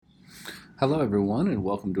Hello, everyone, and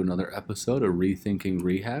welcome to another episode of Rethinking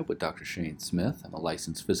Rehab with Dr. Shane Smith. I'm a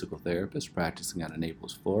licensed physical therapist practicing out of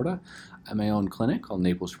Naples, Florida. I have my own clinic called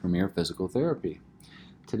Naples Premier Physical Therapy.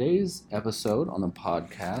 Today's episode on the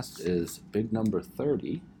podcast is big number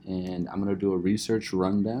 30, and I'm going to do a research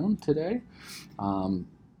rundown today.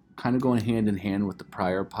 Kind of going hand in hand with the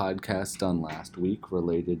prior podcast done last week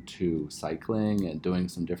related to cycling and doing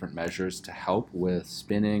some different measures to help with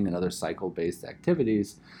spinning and other cycle-based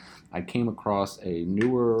activities. I came across a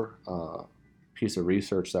newer piece of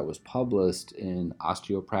research that was published in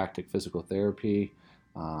Osteopathic Physical Therapy.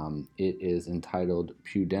 It is entitled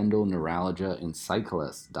Pudendal Neuralgia in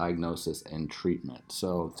Cyclists, Diagnosis and Treatment.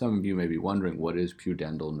 So some of you may be wondering, what is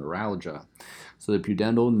pudendal neuralgia? So the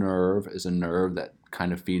pudendal nerve is a nerve that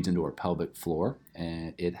kind of feeds into our pelvic floor,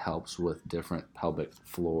 and it helps with different pelvic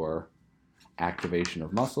floor activation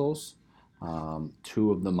of muscles.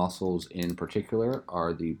 Two of the muscles in particular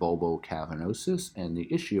are the bulbocavernosus and the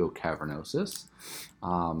ischiocavernosus.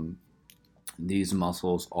 These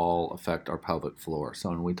muscles all affect our pelvic floor. So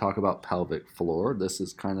when we talk about pelvic floor, this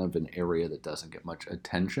is kind of an area that doesn't get much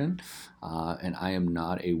attention. And I am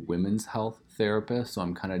not a women's health therapist, so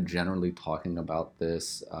I'm kind of generally talking about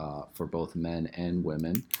this for both men and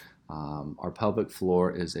women. Our pelvic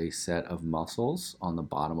floor is a set of muscles on the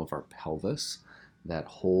bottom of our pelvis that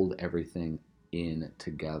hold everything in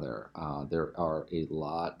together. There are a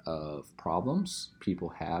lot of problems people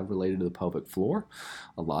have related to the pelvic floor,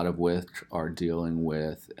 a lot of which are dealing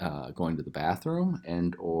with going to the bathroom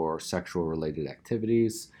and or sexual related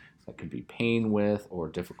activities. That could be pain with or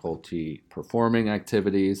difficulty performing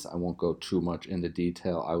activities. I won't go too much into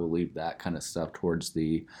detail. I will leave that kind of stuff towards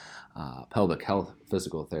the pelvic health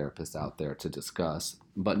physical therapists out there to discuss.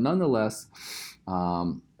 But nonetheless,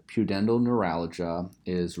 pudendal neuralgia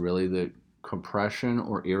is really the compression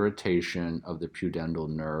or irritation of the pudendal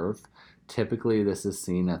nerve. Typically, this is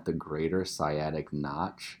seen at the greater sciatic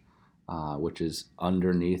notch, which is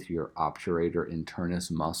underneath your obturator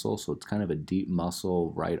internus muscle. So it's kind of a deep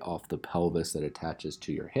muscle right off the pelvis that attaches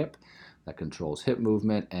to your hip that controls hip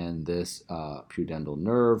movement. And this pudendal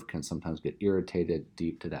nerve can sometimes get irritated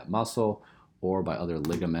deep to that muscle, or by other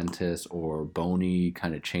ligamentous or bony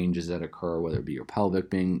kind of changes that occur, whether it be your pelvis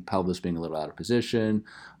being a little out of position,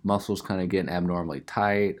 muscles kind of getting abnormally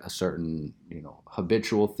tight, a certain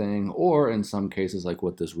habitual thing, or in some cases like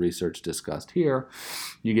what this research discussed here,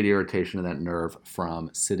 you get irritation of that nerve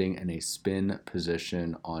from sitting in a spin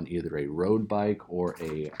position on either a road bike or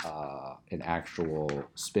an actual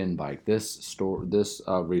spin bike. This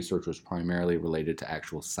research was primarily related to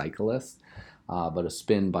actual cyclists. But a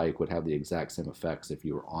spin bike would have the exact same effects if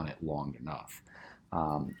you were on it long enough.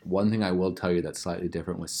 One thing I will tell you that's slightly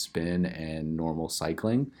different with spin and normal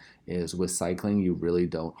cycling is with cycling, you really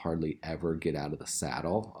don't hardly ever get out of the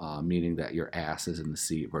saddle, meaning that your ass is in the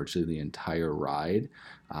seat virtually the entire ride,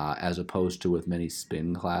 as opposed to with many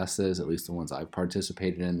spin classes, at least the ones I've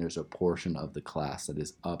participated in, there's a portion of the class that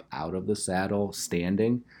is up out of the saddle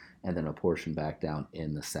standing, and then a portion back down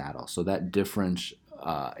in the saddle. So that difference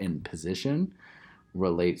in position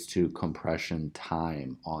relates to compression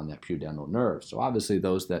time on that pudendal nerve. So obviously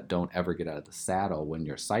those that don't ever get out of the saddle when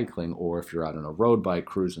you're cycling, or if you're out on a road bike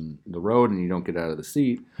cruising the road and you don't get out of the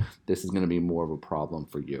seat, this is going to be more of a problem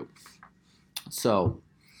for you. So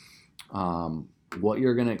what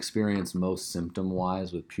you're going to experience most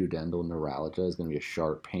symptom-wise with pudendal neuralgia is going to be a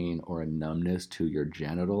sharp pain or a numbness to your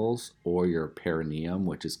genitals or your perineum,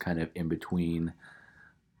 which is kind of in between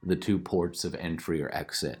the two ports of entry or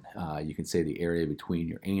exit. You can say the area between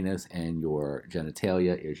your anus and your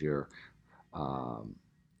genitalia is your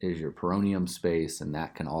perineum space, and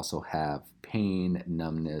that can also have pain,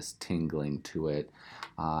 numbness, tingling to it.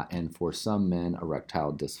 And for some men,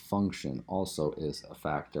 erectile dysfunction also is a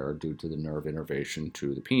factor due to the nerve innervation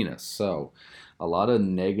to the penis. So a lot of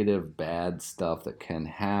negative, bad stuff that can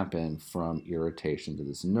happen from irritation to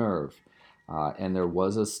this nerve. And there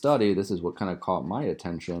was a study, this is what kind of caught my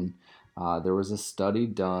attention. There was a study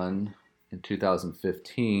done in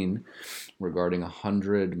 2015 regarding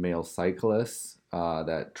 100 male cyclists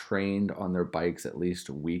that trained on their bikes at least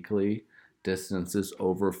weekly, distances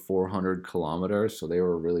over 400 kilometers. So they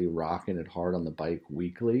were really rocking it hard on the bike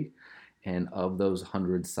weekly. And of those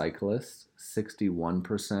 100 cyclists,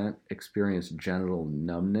 61% experienced genital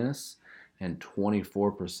numbness and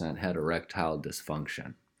 24% had erectile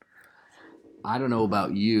dysfunction. I don't know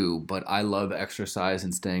about you, but I love exercise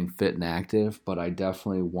and staying fit and active, but I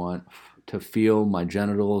definitely want to feel my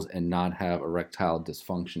genitals and not have erectile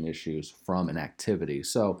dysfunction issues from an activity.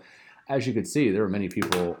 So as you can see, there are many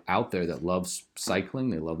people out there that love cycling.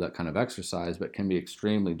 They love that kind of exercise, but can be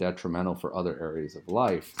extremely detrimental for other areas of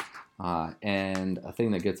life. And a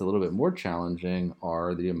thing that gets a little bit more challenging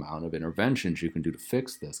are the amount of interventions you can do to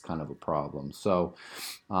fix this kind of a problem. So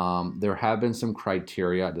there have been some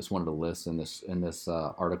criteria. I just wanted to list in this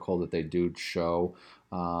article that they do show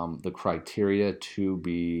the criteria to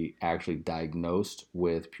be actually diagnosed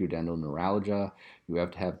with pudendal neuralgia. You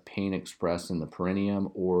have to have pain expressed in the perineum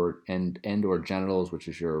or or genitals, which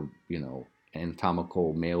is your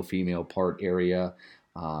anatomical male-female part area.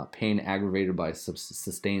 Pain aggravated by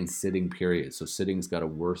sustained sitting periods. So sitting's got to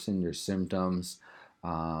worsen your symptoms.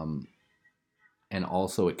 And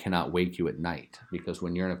also it cannot wake you at night, because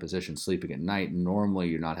when you're in a position sleeping at night, normally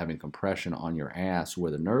you're not having compression on your ass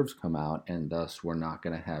where the nerves come out, and thus we're not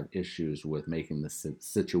going to have issues with making the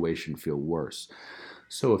situation feel worse.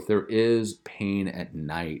 So if there is pain at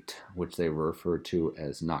night, which they refer to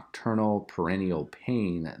as nocturnal perennial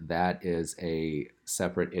pain, that is a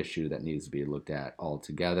separate issue that needs to be looked at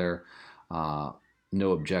altogether.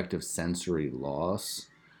 No objective sensory loss.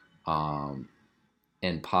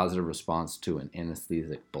 And positive response to an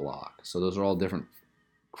anesthetic block. So those are all different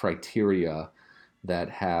criteria that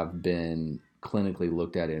have been clinically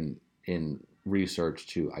looked at in research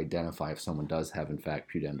to identify if someone does have, in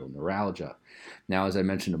fact, pudendal neuralgia. Now, as I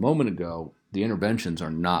mentioned a moment ago, the interventions are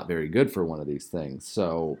not very good for one of these things.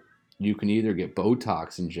 So you can either get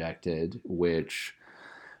Botox injected, which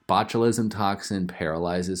botulism toxin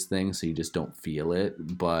paralyzes things, so you just don't feel it.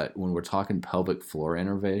 But when we're talking pelvic floor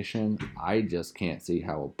innervation, I just can't see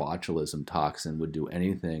how a botulism toxin would do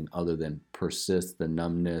anything other than persist the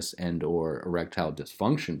numbness and or erectile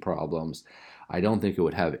dysfunction problems. I don't think it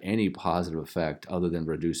would have any positive effect other than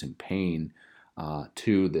reducing pain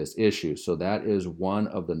to this issue. So that is one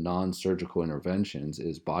of the non-surgical interventions,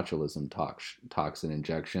 is botulism toxin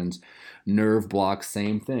injections. Nerve blocks,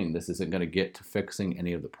 same thing. This isn't going to get to fixing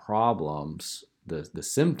any of the problems. The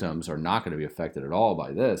symptoms are not going to be affected at all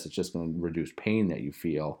by this. It's just going to reduce pain that you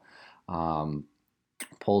feel.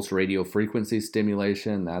 Pulse radio frequency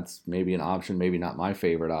stimulation, that's maybe an option, maybe not my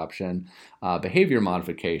favorite option. Behavior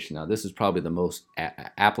modification, now this is probably the most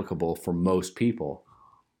applicable for most people.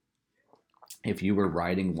 If you were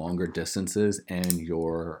riding longer distances and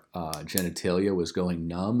your genitalia was going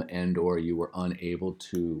numb and or you were unable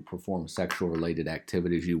to perform sexual related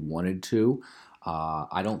activities you wanted to,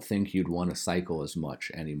 I don't think you'd want to cycle as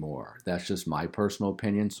much anymore. That's just my personal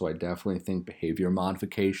opinion. So I definitely think behavior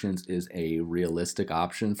modifications is a realistic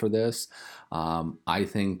option for this. I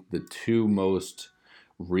think the two most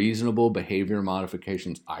reasonable behavior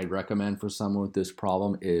modifications I'd recommend for someone with this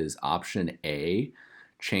problem is option A: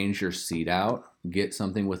 change your seat out, get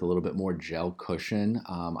something with a little bit more gel cushion.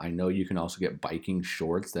 I know you can also get biking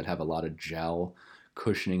shorts that have a lot of gel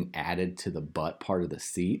cushioning added to the butt part of the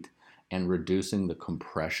seat, and reducing the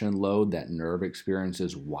compression load that nerve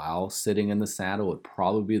experiences while sitting in the saddle would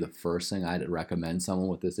probably be the first thing I'd recommend someone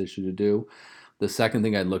with this issue to do. The second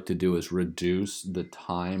thing I'd look to do is reduce the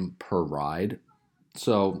time per ride.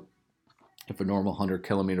 So if a normal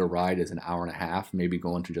 100-kilometer ride is an hour and a half, maybe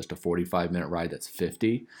going to just a 45-minute ride that's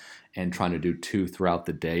 50, and trying to do 2 throughout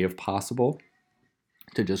the day if possible,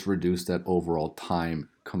 to just reduce that overall time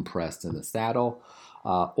compressed in the saddle.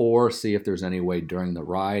 Or see if there's any way during the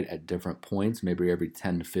ride at different points, maybe every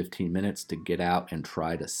 10 to 15 minutes, to get out and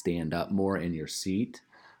try to stand up more in your seat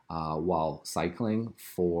while cycling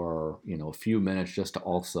for a few minutes, just to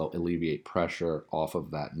also alleviate pressure off of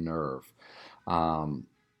that nerve.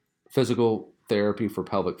 Physical therapy for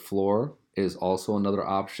pelvic floor is also another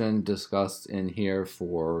option discussed in here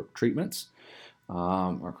for treatments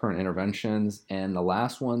or current interventions. And the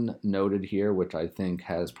last one noted here, which I think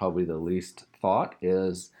has probably the least thought,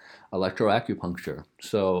 is electroacupuncture.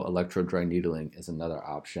 So electro-dry needling is another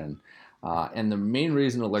option. And the main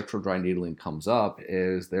reason electro-dry needling comes up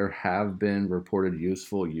is there have been reported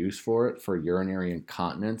useful use for it for urinary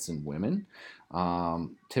incontinence in women,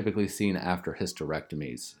 typically seen after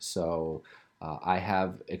hysterectomies. So I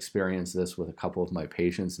have experienced this with a couple of my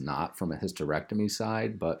patients, not from a hysterectomy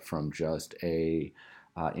side, but from just a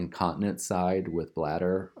incontinence side with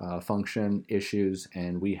bladder function issues.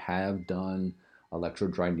 And we have done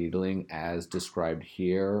electro-dry needling as described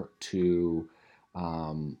here to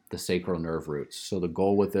the sacral nerve roots. So the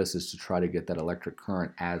goal with this is to try to get that electric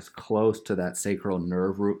current as close to that sacral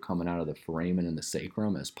nerve root coming out of the foramen and the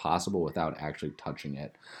sacrum as possible without actually touching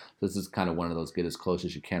it. This is kind of one of those get as close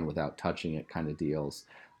as you can without touching it kind of deals.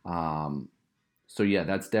 So yeah,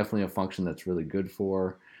 that's definitely a function that's really good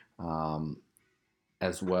for,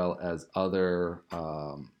 as well as other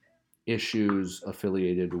issues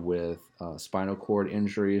affiliated with spinal cord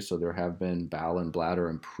injuries. So there have been bowel and bladder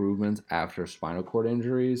improvements after spinal cord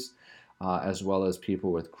injuries, as well as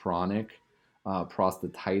people with chronic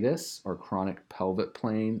prostatitis or chronic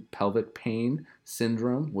pelvic pain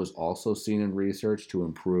syndrome was also seen in research to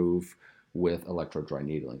improve with electrode dry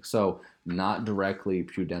needling. So not directly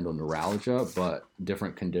pudendal neuralgia, but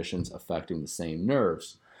different conditions affecting the same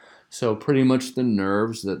nerves. So pretty much the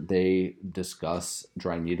nerves that they discuss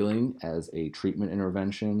dry needling as a treatment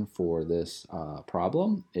intervention for this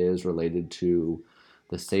problem is related to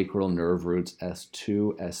the sacral nerve roots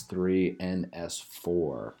S2, S3, and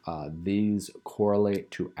S4. These correlate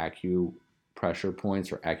to acupressure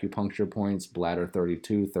points or acupuncture points, bladder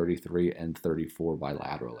 32, 33, and 34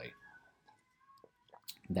 bilaterally.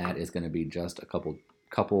 That is going to be just a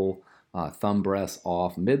couple thumb breaths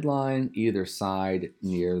off midline, either side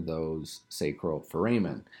near those sacral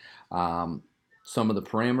foramen. Some of the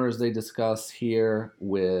parameters they discuss here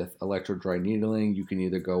with electrode dry needling, you can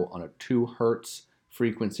either go on a 2 hertz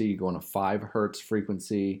frequency, you go on a 5 hertz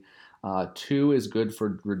frequency. 2 is good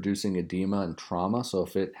for reducing edema and trauma. So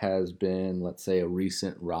if it has been, let's say, a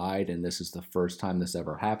recent ride and this is the first time this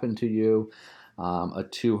ever happened to you, a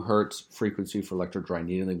 2 hertz frequency for electrode dry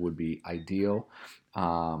needling would be ideal.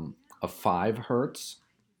 A 5 hertz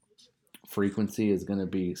frequency is going to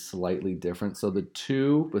be slightly different. So the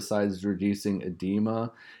 2, besides reducing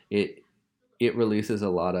edema, it releases a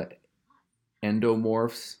lot of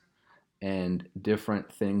endomorphs and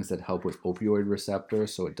different things that help with opioid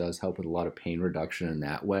receptors. So it does help with a lot of pain reduction in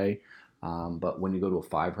that way. But when you go to a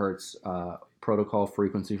 5 hertz protocol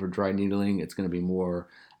frequency for dry needling, it's going to be more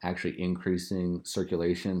actually increasing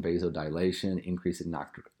circulation, vasodilation, increasing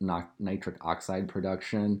nitric oxide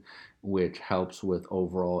production, which helps with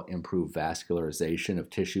overall improved vascularization of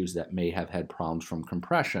tissues that may have had problems from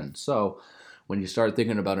compression. So when you start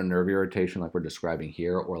thinking about a nerve irritation like we're describing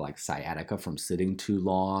here, or like sciatica from sitting too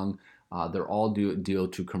long, they're all deal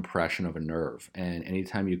to compression of a nerve. And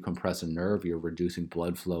anytime you compress a nerve, you're reducing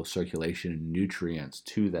blood flow, circulation, and nutrients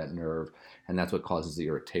to that nerve, and that's what causes the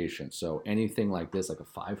irritation. So anything like this, like a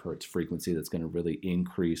 5 hertz frequency that's going to really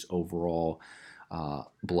increase overall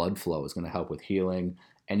blood flow, is going to help with healing.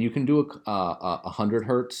 And you can do a 100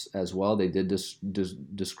 hertz as well. They did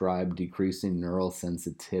describe decreasing neural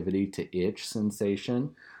sensitivity to itch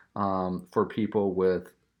sensation for people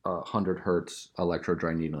with 100 hertz electrode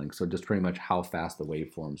dry needling. So just pretty much how fast the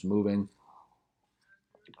waveform's moving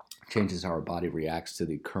changes how our body reacts to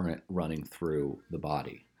the current running through the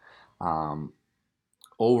body.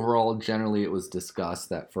 Overall, generally, it was discussed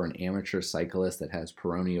that for an amateur cyclist that has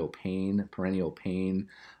perennial pain,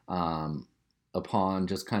 upon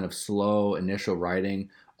just kind of slow initial riding,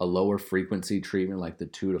 a lower frequency treatment like the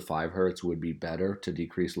 2 to 5 hertz would be better to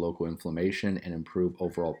decrease local inflammation and improve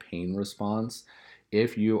overall pain response.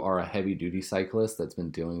 If you are a heavy duty cyclist that's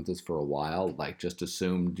been dealing with this for a while, like just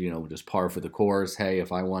assumed, just par for the course. Hey,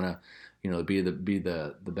 if I want to, be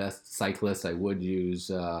the best cyclist, I would use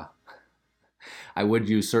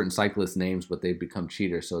certain cyclist names, but they've become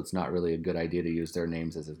cheaters, so it's not really a good idea to use their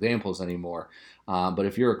names as examples anymore. But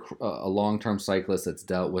if you're a long-term cyclist that's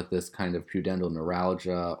dealt with this kind of pudendal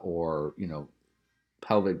neuralgia or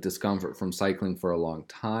pelvic discomfort from cycling for a long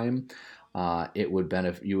time,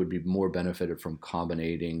 you would be more benefited from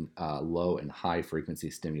combining low and high frequency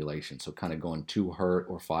stimulation. So kind of going 2 hertz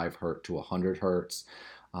or 5 hertz to 100 hertz.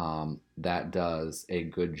 That does a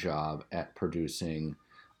good job at producing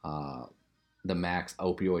the max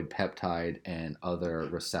opioid peptide and other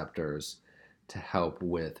receptors to help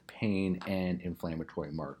with pain and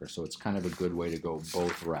inflammatory markers. So it's kind of a good way to go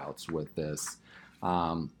both routes with this.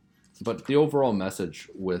 But the overall message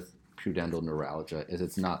with pudendal neuralgia is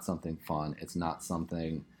it's not something fun. It's not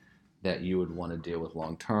something that you would want to deal with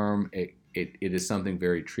long term. It is something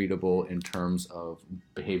very treatable in terms of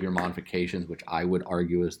behavior modifications, which I would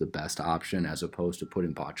argue is the best option as opposed to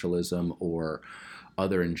putting botulism or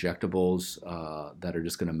other injectables that are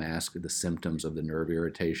just going to mask the symptoms of the nerve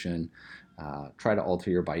irritation. Try to alter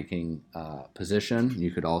your biking position. You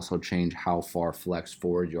could also change how far flexed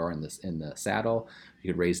forward you are in the saddle.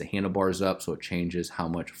 You could raise the handlebars up so it changes how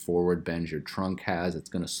much forward bend your trunk has. It's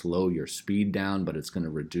going to slow your speed down, but it's going to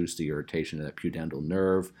reduce the irritation of that pudendal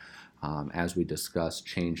nerve. As we discussed,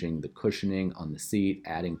 changing the cushioning on the seat,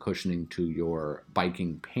 adding cushioning to your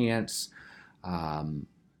biking pants,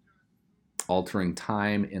 altering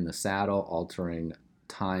time in the saddle, altering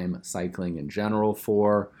time cycling in general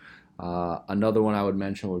for. Another one I would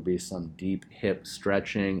mention would be some deep hip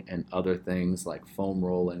stretching and other things like foam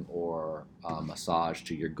rolling or massage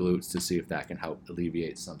to your glutes to see if that can help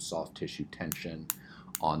alleviate some soft tissue tension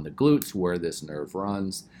on the glutes where this nerve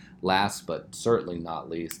runs. Last but certainly not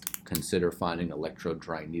least, consider finding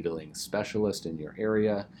electrodry needling specialist in your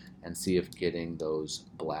area and see if getting those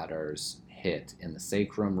bladders hit in the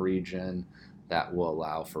sacrum region that will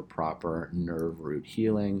allow for proper nerve root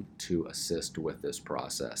healing to assist with this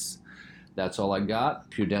process. That's all I got.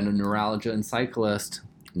 Pudendal neuralgia and cyclist.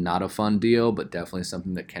 Not a fun deal, but definitely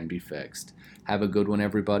something that can be fixed. Have a good one,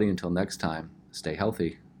 everybody. Until next time, stay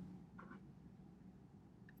healthy.